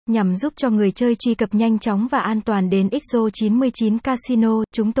Nhằm giúp cho người chơi truy cập nhanh chóng và an toàn đến xso99 Casino,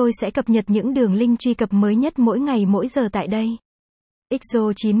 chúng tôi sẽ cập nhật những đường link truy cập mới nhất mỗi ngày mỗi giờ tại đây.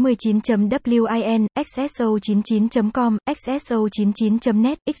 xso99.win, xso99.com,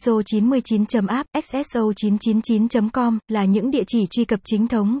 xso99.net, xso99.app, xso999.com là những địa chỉ truy cập chính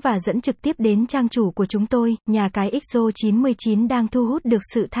thống và dẫn trực tiếp đến trang chủ của chúng tôi. Nhà cái xso99 đang thu hút được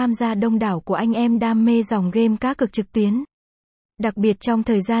sự tham gia đông đảo của anh em đam mê dòng game cá cược trực tuyến. Đặc biệt trong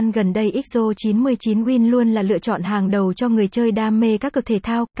thời gian gần đây xso99.win luôn là lựa chọn hàng đầu cho người chơi đam mê cá cược thể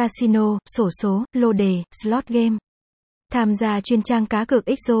thao, casino, xổ số, lô đề, slot game. Tham gia chuyên trang cá cược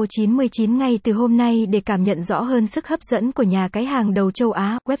xso99 ngay từ hôm nay để cảm nhận rõ hơn sức hấp dẫn của nhà cái hàng đầu châu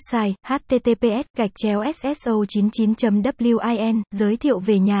Á. Website https://xso99.win giới thiệu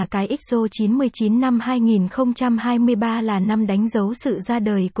về nhà cái xso99. Năm 2023 là năm đánh dấu sự ra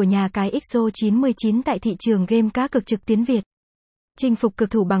đời của nhà cái xso99 tại thị trường game cá cược trực tuyến Việt. Chinh phục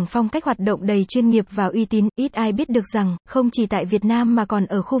cực thủ bằng phong cách hoạt động đầy chuyên nghiệp và uy tín, ít ai biết được rằng, không chỉ tại Việt Nam mà còn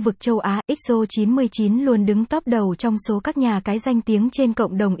ở khu vực châu Á, xso99 luôn đứng top đầu trong số các nhà cái danh tiếng trên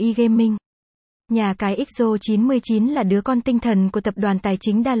cộng đồng e-gaming. Nhà cái xso99 là đứa con tinh thần của tập đoàn tài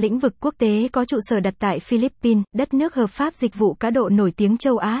chính đa lĩnh vực quốc tế có trụ sở đặt tại Philippines, đất nước hợp pháp dịch vụ cá độ nổi tiếng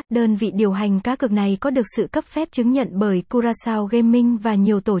châu Á. Đơn vị điều hành cá cược này có được sự cấp phép chứng nhận bởi Curaçao Gaming và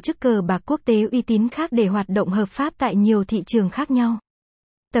nhiều tổ chức cờ bạc quốc tế uy tín khác để hoạt động hợp pháp tại nhiều thị trường khác nhau.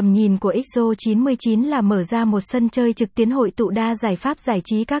 Tầm nhìn của xso99 là mở ra một sân chơi trực tuyến hội tụ đa giải pháp giải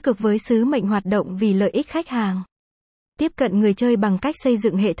trí cá cược với sứ mệnh hoạt động vì lợi ích khách hàng. Tiếp cận người chơi bằng cách xây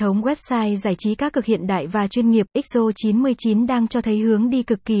dựng hệ thống website giải trí cá cược hiện đại và chuyên nghiệp, xso99 đang cho thấy hướng đi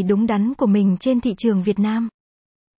cực kỳ đúng đắn của mình trên thị trường Việt Nam.